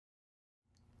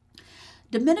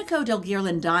Domenico del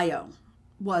Ghirlandaio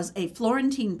was a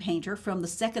Florentine painter from the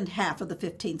second half of the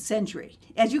 15th century.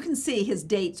 As you can see, his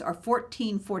dates are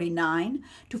 1449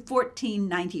 to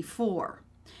 1494.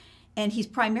 And he's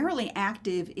primarily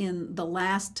active in the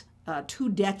last 2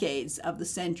 decades of the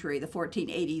century, the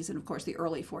 1480s and, of course, the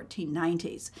early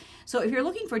 1490s. So if you're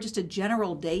looking for just a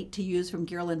general date to use from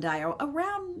Ghirlandaio,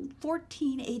 around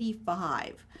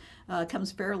 1485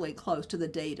 comes fairly close to the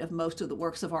date of most of the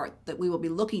works of art that we will be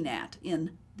looking at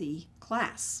in the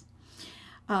class.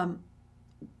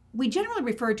 We generally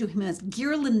refer to him as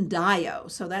Ghirlandaio,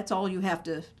 so that's all you have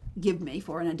to give me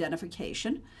for an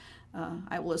identification.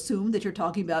 I will assume that you're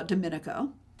talking about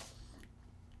Domenico.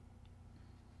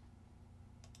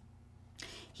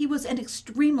 He was an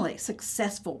extremely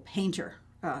successful painter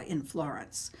in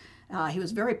Florence. He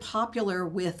was very popular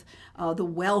with the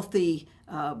wealthy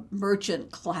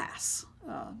merchant class,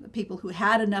 the people who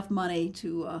had enough money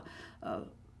to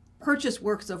purchase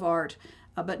works of art,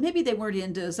 but maybe they weren't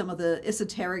into some of the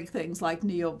esoteric things like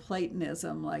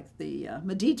Neoplatonism, like the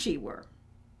Medici were.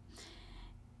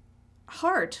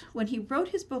 Hart, when he wrote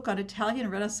his book on Italian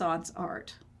Renaissance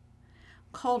art,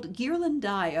 called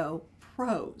Ghirlandaio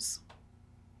prose.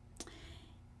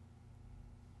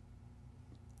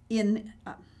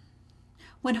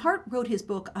 When Hart wrote his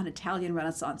book on Italian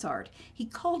Renaissance art, he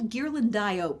called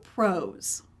Ghirlandaio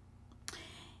prose,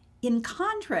 in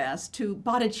contrast to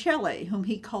Botticelli, whom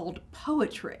he called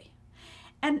poetry.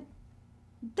 And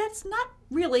that's not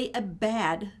really a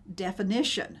bad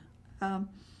definition.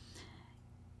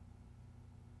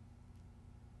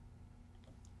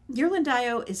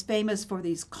 Ghirlandaio is famous for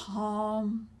these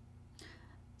calm,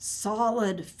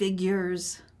 solid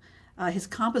figures. His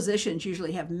compositions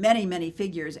usually have many, many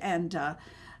figures, and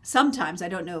sometimes, I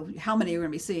don't know how many you're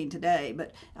going to be seeing today,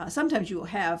 but sometimes you will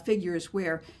have figures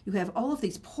where you have all of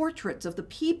these portraits of the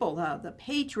people, the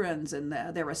patrons and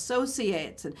their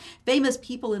associates and famous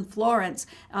people in Florence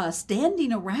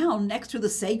standing around next to the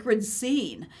sacred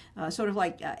scene, sort of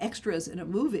like extras in a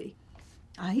movie.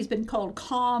 He's been called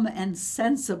calm and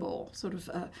sensible, sort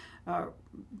of a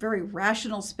very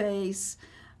rational space,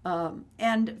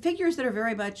 and figures that are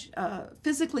very much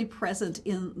physically present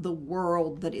in the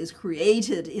world that is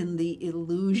created in the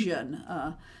illusion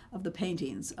of the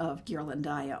paintings of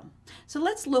Ghirlandaio. So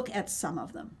let's look at some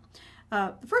of them.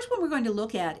 The first one we're going to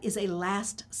look at is a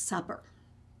Last Supper.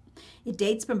 It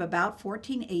dates from about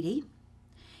 1480,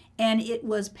 and it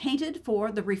was painted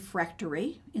for the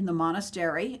refectory in the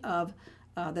monastery of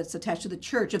that's attached to the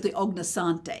church of the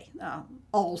Ognissanti,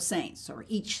 all saints, or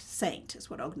each saint is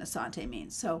what Ognissanti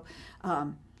means. So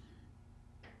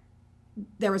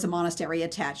there was a monastery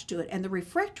attached to it, and the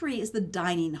refectory is the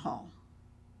dining hall.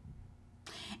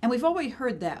 And we've already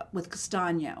heard that with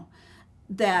Castagno,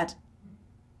 that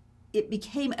it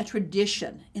became a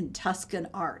tradition in Tuscan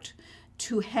art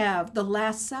to have the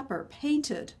Last Supper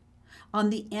painted on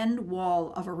the end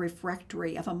wall of a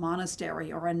refectory of a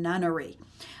monastery or a nunnery,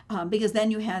 because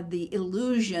then you had the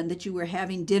illusion that you were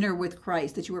having dinner with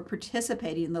Christ, that you were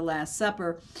participating in the Last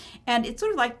Supper, and it's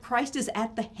sort of like Christ is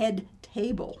at the head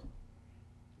table.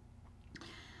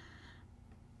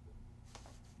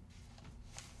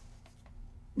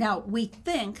 Now, we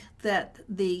think that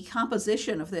the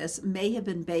composition of this may have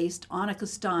been based on a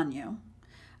Castagno,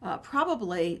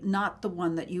 probably not the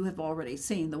one that you have already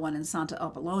seen, the one in Santa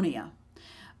Apollonia,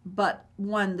 but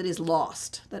one that is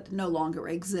lost, that no longer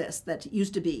exists, that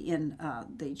used to be in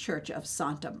the church of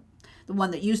the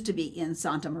one that used to be in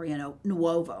Santa Maria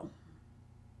Nuovo.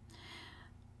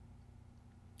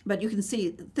 But you can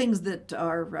see things that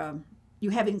are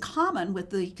you have in common with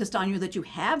the Castagno that you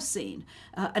have seen.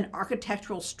 An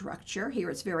architectural structure. Here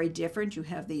it's very different. You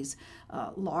have these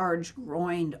large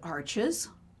groined arches.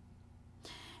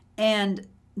 And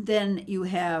then you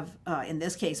have, in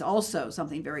this case, also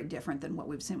something very different than what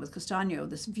we've seen with Castagno,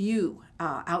 this view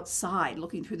outside,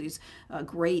 looking through these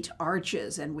great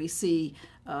arches, and we see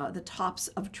the tops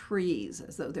of trees,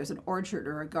 as though there's an orchard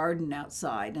or a garden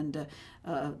outside, and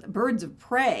birds of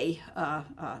prey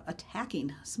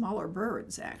attacking smaller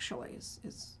birds, actually,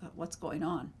 is what's going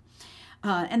on.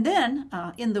 And then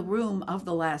in the room of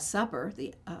the Last Supper,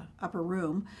 the upper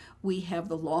room, we have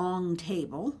the long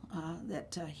table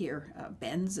that here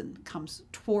bends and comes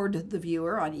toward the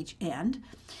viewer on each end.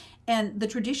 And the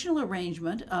traditional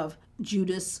arrangement of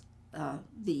Judas,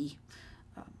 the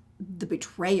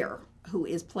betrayer, who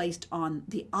is placed on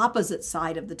the opposite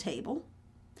side of the table.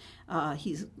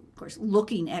 He's, of course,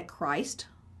 looking at Christ.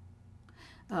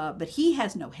 But he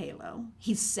has no halo.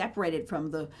 He's separated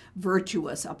from the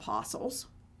virtuous apostles.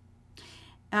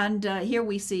 And here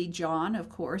we see John, of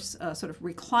course, sort of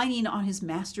reclining on his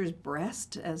master's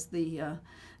breast, as the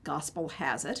gospel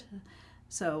has it.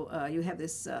 So you have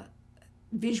this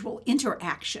visual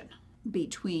interaction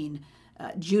between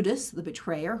Judas, the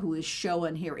betrayer, who is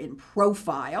shown here in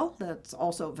profile. That's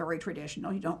also very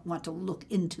traditional. You don't want to look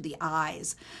into the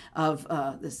eyes of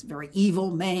this very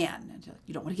evil man.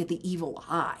 You don't want to get the evil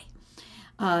eye.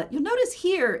 You'll notice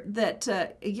here that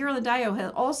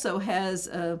Ghirlandaio also has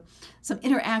some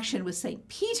interaction with St.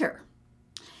 Peter.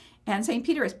 And St.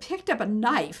 Peter has picked up a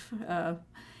knife,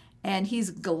 and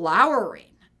he's glowering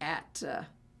at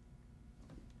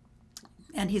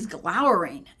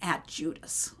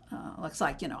Judas. Looks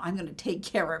like, I'm going to take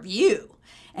care of you.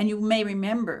 And you may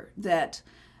remember that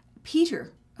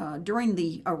Peter, during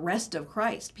the arrest of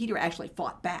Christ, Peter actually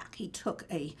fought back. He took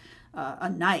a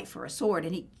knife or a sword,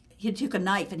 and he took a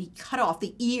knife and he cut off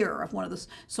the ear of one of the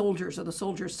soldiers or the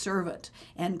soldier's servant,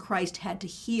 and Christ had to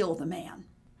heal the man.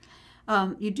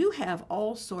 You do have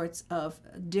all sorts of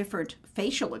different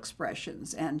facial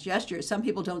expressions and gestures. Some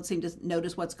people don't seem to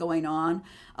notice what's going on.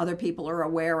 Other people are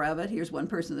aware of it. Here's one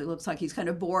person that looks like he's kind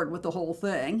of bored with the whole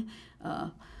thing.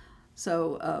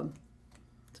 So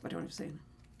what do I want to say?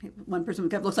 One person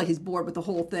looks like he's bored with the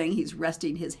whole thing. He's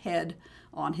resting his head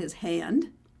on his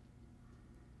hand.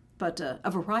 But a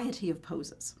variety of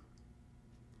poses.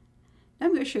 Now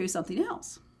I'm going to show you something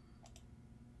else.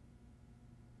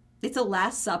 It's a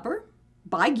Last Supper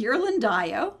by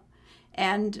Ghirlandaio.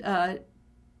 And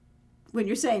when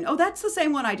you're saying, oh, that's the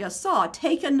same one I just saw,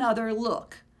 take another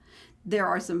look. There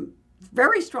are some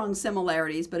very strong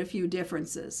similarities, but a few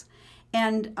differences.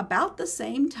 And about the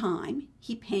same time,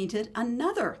 he painted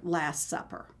another Last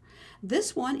Supper.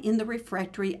 This one in the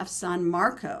refectory of San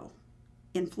Marco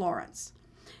in Florence.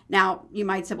 Now, you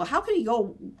might say, well, how can he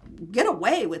get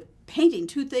away with painting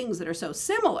two things that are so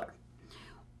similar?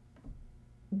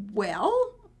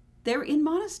 Well, they're in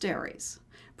monasteries.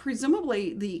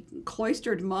 Presumably, the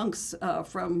cloistered monks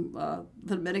from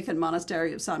the Dominican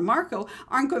monastery of San Marco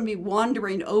aren't going to be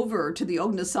wandering over to the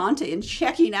Ognissanti and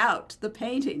checking out the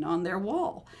painting on their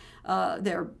wall.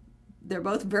 They're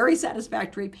both very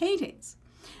satisfactory paintings.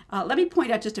 Let me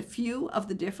point out just a few of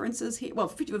the differences here.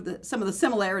 Well, some of the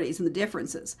similarities and the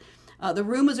differences. The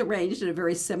room is arranged in a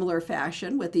very similar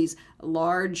fashion with these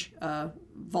large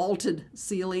vaulted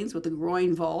ceilings with the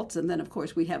groin vaults. And then, of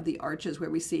course, we have the arches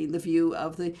where we see the view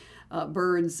of the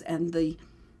birds and the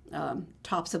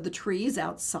tops of the trees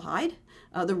outside.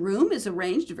 The room is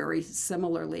arranged very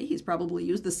similarly. He's probably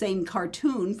used the same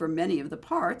cartoon for many of the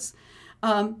parts.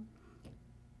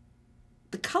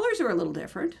 The colors are a little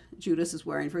different. Judas is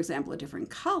wearing, for example, a different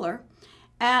color.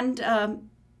 And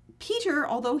Peter,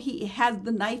 although he has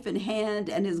the knife in hand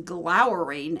and is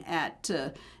glowering at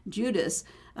Judas,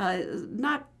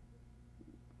 not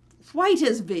quite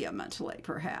as vehemently,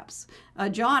 perhaps.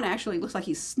 John actually looks like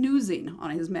he's snoozing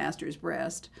on his master's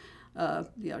breast,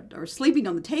 or sleeping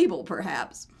on the table,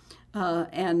 perhaps.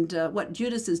 And what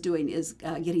Judas is doing is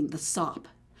getting the sop.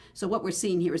 So what we're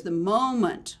seeing here is the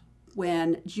moment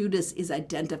when Judas is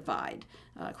identified.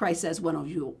 Christ says, one of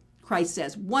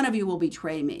you will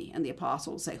betray me. And the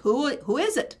apostles say, who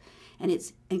is it?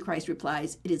 And Christ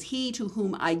replies, it is he to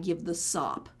whom I give the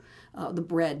sop, the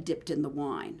bread dipped in the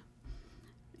wine.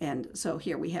 And so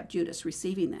here we have Judas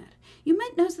receiving that. You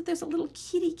might notice that there's a little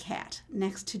kitty cat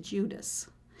next to Judas.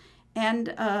 And,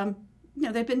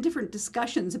 there have been different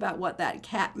discussions about what that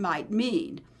cat might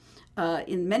mean.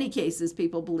 In many cases,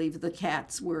 people believe the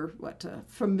cats were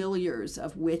familiars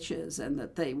of witches, and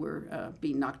that they were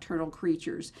being nocturnal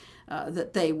creatures,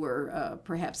 that they were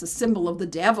perhaps a symbol of the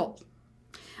devil.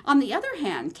 On the other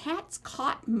hand, cats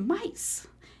caught mice,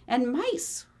 and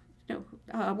mice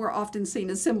were often seen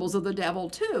as symbols of the devil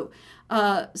too.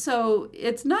 So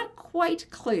it's not quite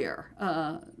clear,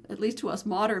 at least to us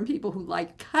modern people who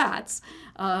like cats,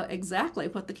 exactly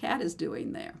what the cat is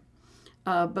doing there.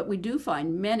 But we do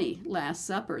find many Last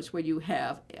Suppers where you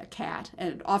have a cat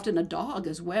and often a dog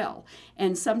as well.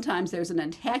 And sometimes there's an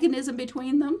antagonism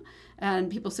between them.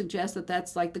 And people suggest that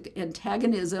that's like the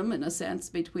antagonism, in a sense,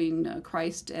 between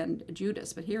Christ and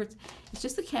Judas. But here it's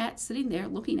just the cat sitting there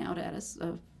looking out at us.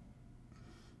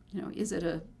 Is it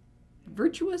a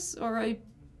virtuous or a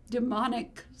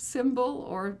demonic symbol,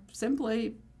 or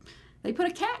simply they put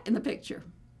a cat in the picture?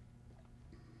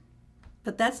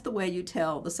 But that's the way you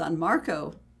tell the San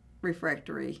Marco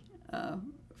refectory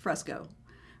fresco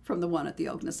from the one at the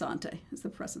Ognissanti, is the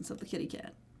presence of the kitty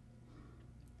cat.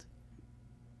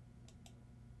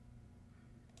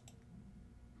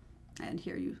 And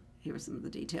here are some of the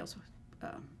details.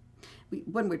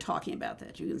 When we're talking about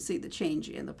that, you can see the change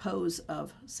in the pose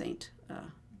of St.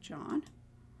 John.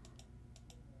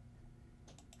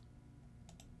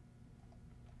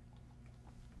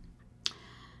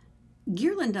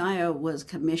 Ghirlandaio was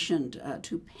commissioned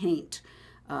to paint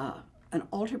an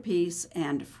altarpiece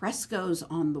and frescoes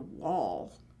on the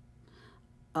wall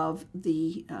of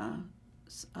the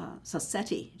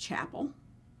Sassetti Chapel.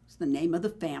 It's the name of the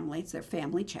family. It's their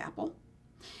family chapel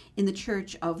in the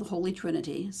Church of the Holy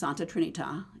Trinity, Santa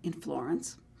Trinita, in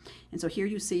Florence. And so here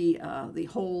you see the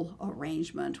whole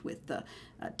arrangement with the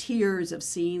tiers of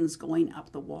scenes going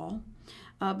up the wall.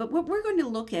 But what we're going to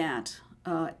look at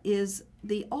is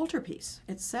the altarpiece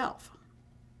itself.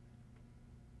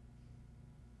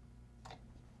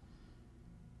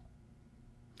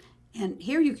 And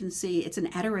here you can see it's an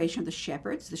adoration of the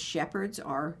shepherds. The shepherds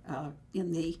are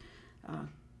in the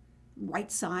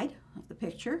right side of the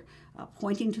picture,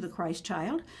 pointing to the Christ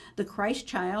child. The Christ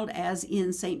child, as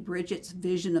in St. Bridget's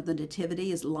vision of the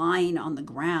Nativity, is lying on the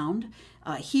ground.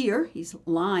 Here, he's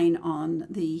lying on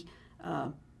the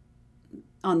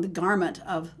garment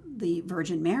of the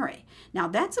Virgin Mary. Now,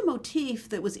 that's a motif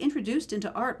that was introduced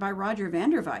into art by Roger van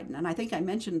der Weyden, and I think I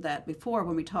mentioned that before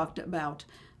when we talked about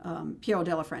Piero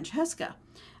della Francesca.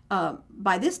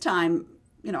 By this time,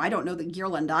 I don't know that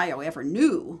Ghirlandaio ever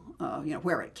knew,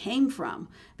 where it came from,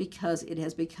 because it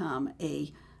has become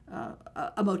a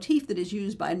motif that is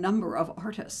used by a number of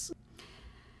artists.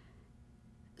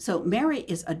 So Mary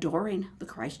is adoring the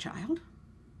Christ child,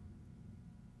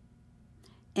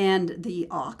 and the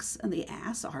ox and the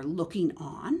ass are looking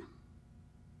on.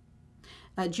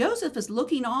 Joseph is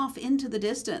looking off into the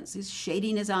distance. He's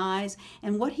shading his eyes,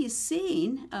 and what he's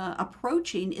seeing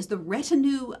approaching is the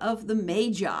retinue of the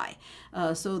Magi.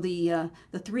 So the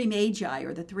three Magi,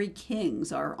 or the three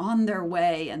kings, are on their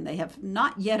way, and they have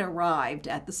not yet arrived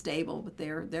at the stable, but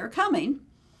they're coming.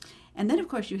 And then, of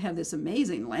course, you have this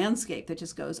amazing landscape that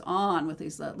just goes on with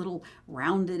these little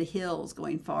rounded hills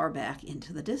going far back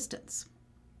into the distance.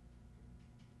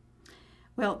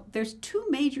 Well, there's two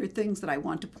major things that I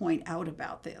want to point out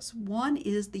about this. One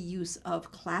is the use of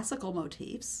classical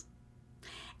motifs,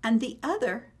 and the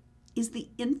other is the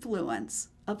influence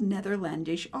of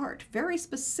Netherlandish art, very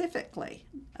specifically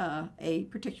a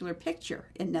particular picture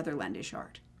in Netherlandish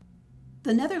art.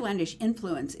 The Netherlandish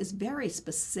influence is very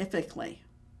specifically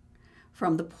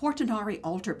from the Portinari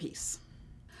altarpiece,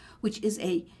 which is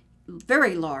a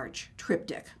very large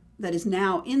triptych that is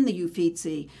now in the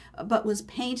Uffizi, but was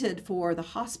painted for the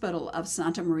Hospital of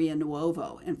Santa Maria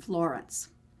Nuovo in Florence.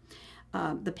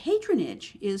 The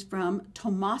patronage is from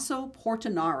Tommaso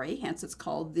Portinari, hence it's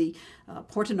called the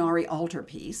Portinari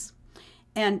altarpiece.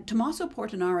 And Tommaso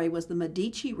Portinari was the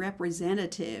Medici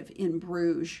representative in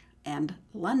Bruges and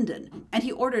London, and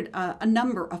he ordered a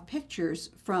number of pictures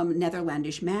from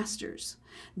Netherlandish masters.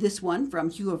 This one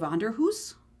from Hugo van der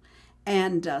Hoes,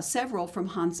 and several from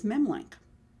Hans Memling.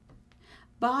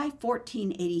 By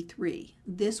 1483,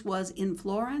 this was in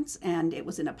Florence, and it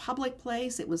was in a public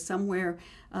place. It was somewhere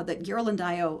that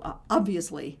Ghirlandaio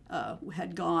obviously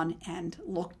had gone and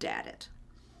looked at it.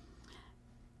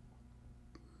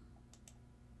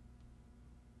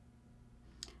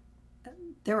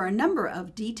 There are a number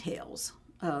of details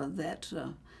that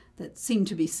seem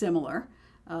to be similar.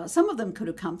 Some of them could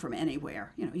have come from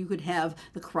anywhere. You could have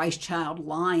the Christ child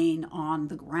lying on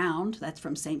the ground. That's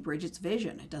from St. Bridget's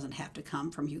vision. It doesn't have to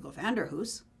come from Hugo van der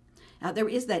Hoes. There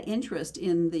is that interest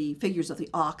in the figures of the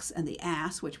ox and the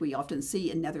ass, which we often see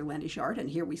in Netherlandish art, and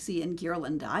here we see in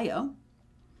Ghirlandaio.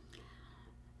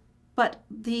 But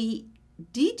the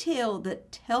detail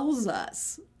that tells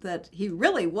us that he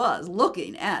really was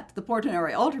looking at the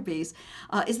Portinari altarpiece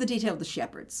is the detail of the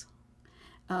shepherds.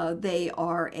 They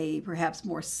are a perhaps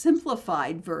more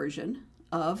simplified version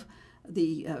of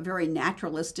the very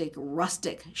naturalistic,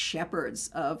 rustic shepherds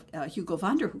of Hugo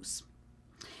van der Hoes.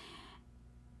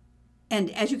 And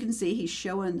as you can see, he's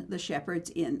showing the shepherds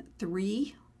in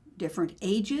three different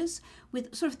ages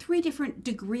with sort of three different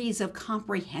degrees of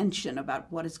comprehension about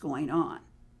what is going on.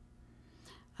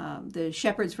 The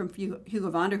shepherds from Hugo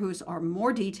van der Hoes are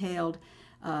more detailed.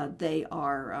 They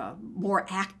are more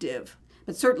active.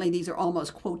 But certainly these are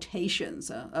almost quotations,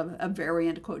 a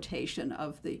variant quotation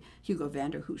of the Hugo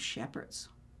van der Hoes shepherds.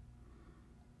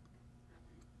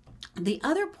 The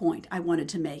other point I wanted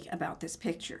to make about this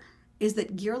picture is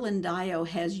that Ghirlandaio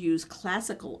has used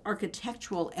classical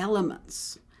architectural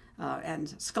elements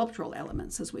and sculptural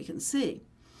elements, as we can see.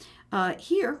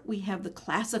 Here we have the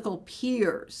classical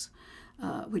piers,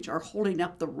 which are holding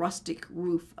up the rustic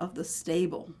roof of the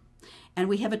stable. And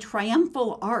we have a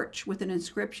triumphal arch with an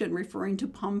inscription referring to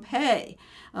Pompeii,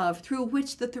 through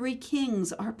which the three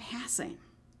kings are passing.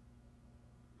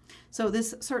 So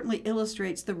this certainly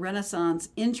illustrates the Renaissance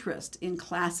interest in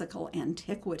classical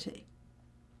antiquity.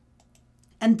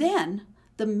 And then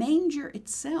the manger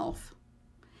itself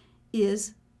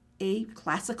is a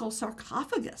classical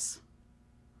sarcophagus.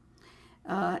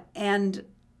 And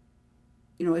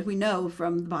as we know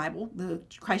from the Bible, the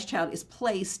Christ child is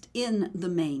placed in the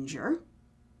manger.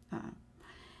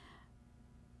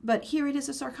 But here it is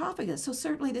a sarcophagus. So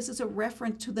certainly this is a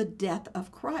reference to the death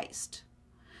of Christ.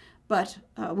 But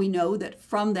we know that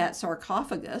from that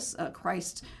sarcophagus,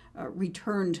 Christ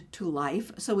returned to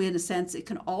life. So in a sense, it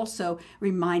can also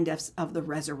remind us of the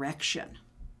resurrection.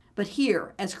 But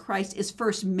here, as Christ is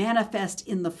first manifest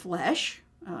in the flesh,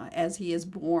 as he is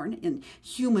born in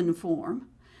human form,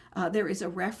 there is a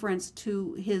reference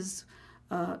to his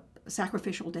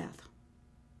sacrificial death.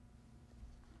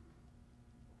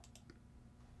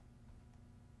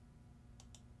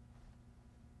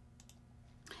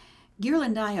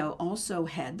 Ghirlandaio also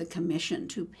had the commission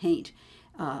to paint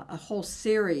a whole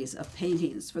series of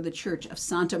paintings for the church of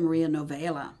Santa Maria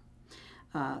Novella.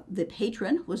 The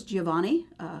patron was Giovanni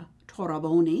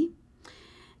Toraboni,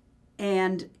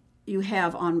 and you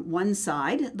have on one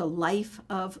side the life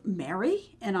of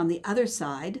Mary, and on the other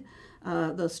side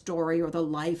the story or the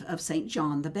life of St.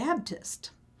 John the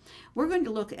Baptist. We're going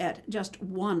to look at just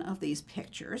one of these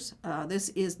pictures. This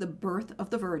is the birth of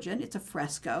the Virgin. It's a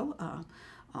fresco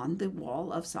on the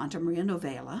wall of Santa Maria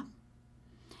Novella.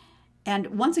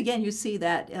 And once again, you see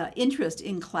that interest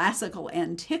in classical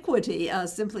antiquity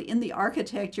simply in the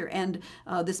architecture and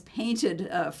this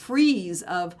painted frieze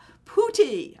of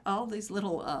putti, all these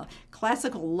little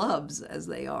classical loves, as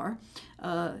they are,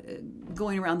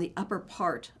 going around the upper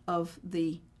part of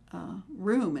the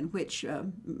room in which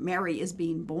Mary is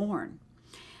being born.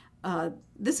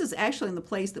 This is actually in the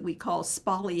place that we call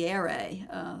spoliere,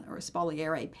 or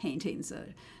spoliere paintings.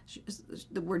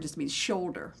 The word just means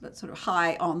shoulder, but sort of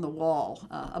high on the wall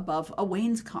above a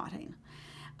wainscoting.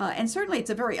 And certainly it's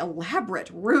a very elaborate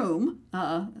room.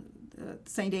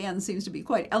 St. Anne seems to be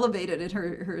quite elevated in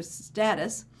her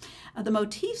status. The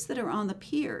motifs that are on the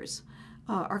piers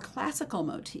are classical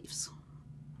motifs.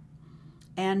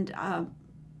 And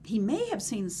he may have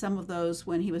seen some of those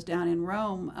when he was down in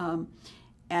Rome,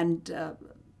 and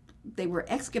they were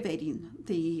excavating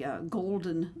the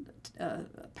golden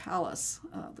palace,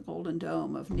 the golden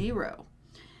dome of Nero.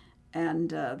 And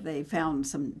they found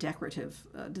some decorative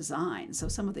designs. So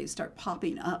some of these start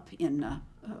popping up in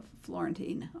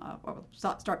Florentine, or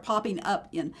start popping up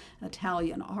in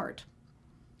Italian art.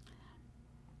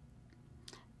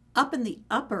 Up in the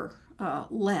upper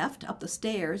left, up the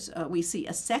stairs, we see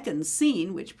a second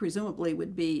scene, which presumably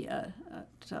would be at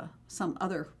some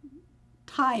other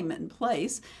time and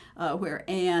place where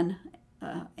Anne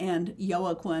and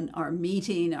Joachim are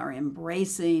meeting, are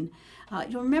embracing.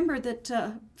 You'll remember that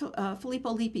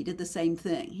Filippo Lippi did the same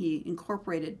thing. He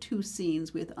incorporated two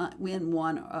scenes within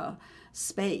one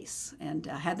space, and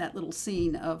had that little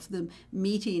scene of the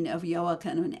meeting of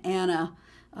Joachim and Anna,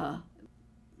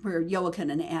 where Joachim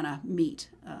and Anna meet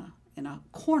in a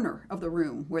corner of the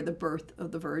room where the birth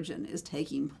of the Virgin is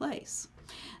taking place.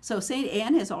 So St.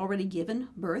 Anne has already given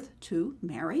birth to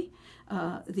Mary.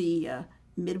 The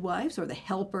midwives or the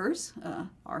helpers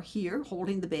are here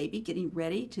holding the baby, getting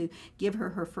ready to give her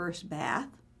her first bath.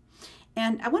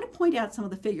 And I want to point out some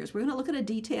of the figures. We're going to look at a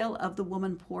detail of the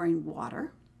woman pouring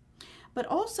water, but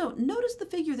also notice the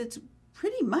figure that's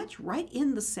pretty much right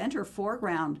in the center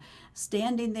foreground,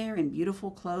 standing there in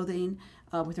beautiful clothing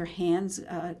with her hands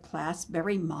clasped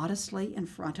very modestly in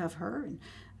front of her, and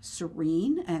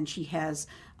serene, and she has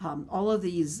all of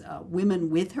these women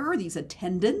with her, these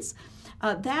attendants.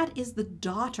 That is the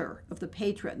daughter of the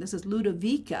patron. This is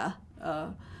Ludovica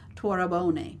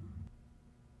Toraboni.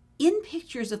 In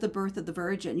pictures of the birth of the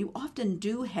Virgin, you often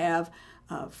do have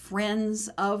friends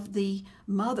of the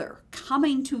mother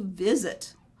coming to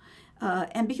visit,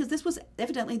 and because this was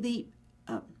evidently the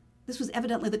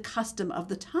custom of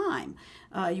the time.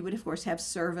 You would, of course, have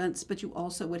servants, but you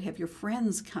also would have your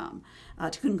friends come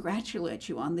to congratulate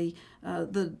you on the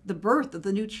birth of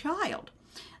the new child.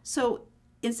 So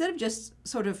instead of just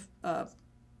sort of,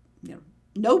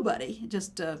 nobody,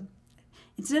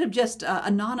 instead of just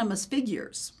anonymous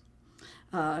figures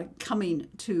coming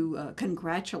to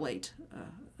congratulate,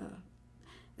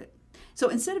 so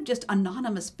instead of just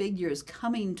anonymous figures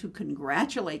coming to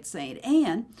congratulate St.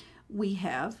 Anne, we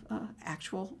have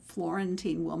actual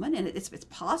Florentine woman, and it's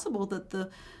possible that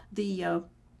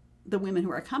the women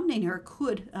who are accompanying her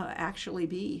could actually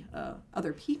be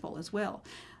other people as well.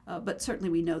 But certainly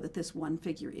we know that this one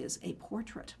figure is a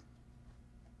portrait.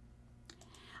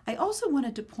 I also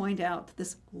wanted to point out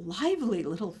this lively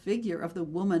little figure of the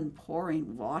woman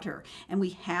pouring water, and we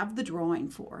have the drawing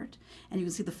for it, and you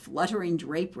can see the fluttering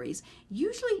draperies.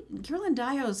 Usually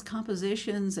Ghirlandaio's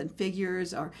compositions and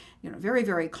figures are, very,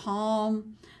 very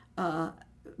calm,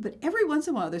 But every once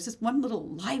in a while, there's this one little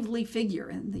lively figure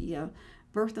in the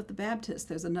Birth of the Baptist.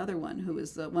 There's another one who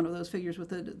is one of those figures with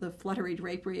the fluttery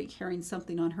drapery carrying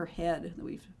something on her head that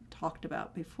we've talked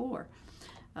about before.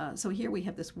 So here we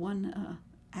have this one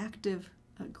active,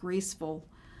 graceful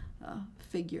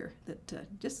figure that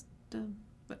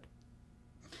but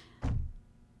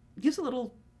gives a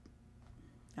little,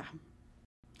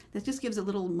 that just gives a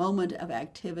little moment of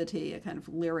activity, a kind of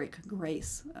lyric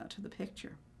grace to the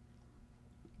picture.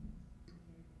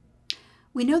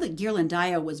 We know that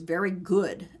Ghirlandaio was very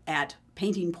good at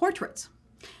painting portraits.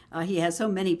 He has so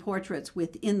many portraits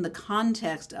within the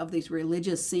context of these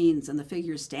religious scenes and the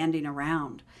figures standing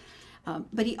around.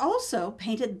 But he also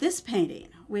painted this painting,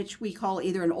 which we call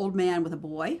either an old man with a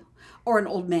boy or an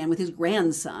old man with his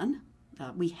grandson.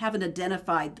 We haven't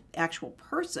identified the actual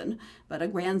person, but a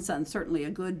grandson, certainly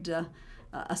a good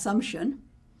assumption.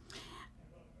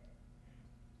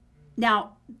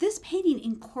 Now, this painting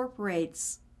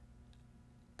incorporates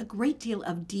a great deal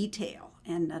of detail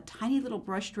and tiny little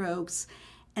brushstrokes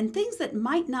and things that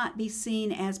might not be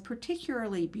seen as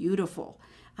particularly beautiful.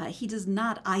 He does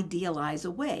not idealize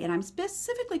away, and I'm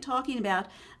specifically talking about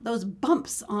those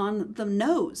bumps on the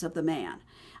nose of the man.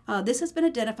 This has been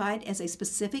identified as a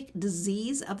specific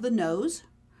disease of the nose,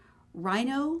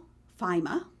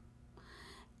 rhinophyma,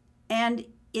 and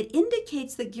it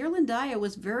indicates that Ghirlandaio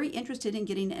was very interested in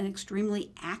getting an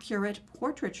extremely accurate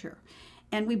portraiture.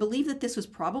 And we believe that this was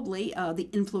probably the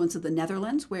influence of the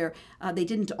Netherlands, where they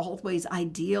didn't always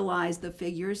idealize the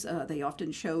figures. They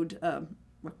often showed,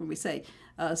 what can we say,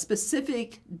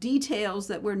 specific details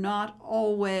that were not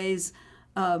always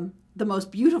the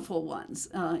most beautiful ones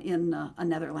in a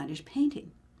Netherlandish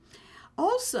painting.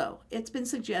 Also, it's been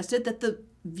suggested that the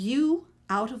view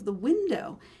out of the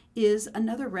window is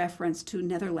another reference to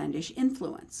Netherlandish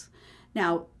influence.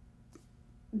 Now,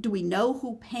 do we know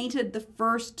who painted the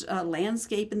first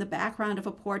landscape in the background of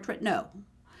a portrait? No,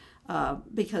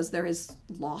 because there is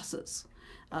losses.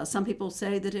 Some people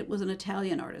say that it was an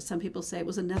Italian artist. Some people say it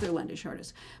was a Netherlandish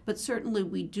artist. But certainly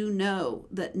we do know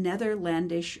that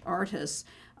Netherlandish artists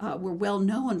were well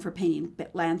known for painting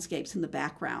landscapes in the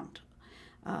background.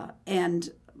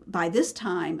 And by this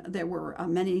time, there were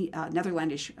many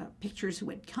Netherlandish pictures who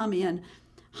had come in.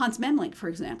 Hans Memling, for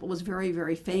example, was very,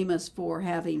 very famous for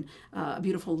having a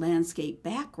beautiful landscape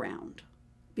background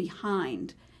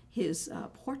behind his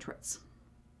portraits.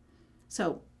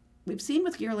 So we've seen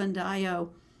with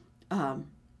Ghirlandaio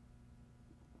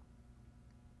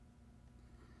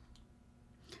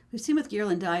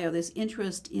this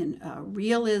interest in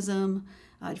realism,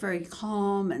 very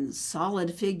calm and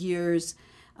solid figures,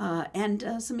 and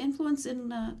some influence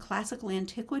in classical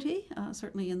antiquity,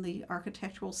 certainly in the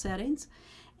architectural settings,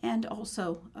 and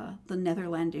also the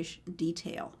Netherlandish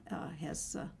detail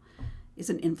is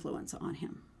an influence on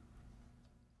him.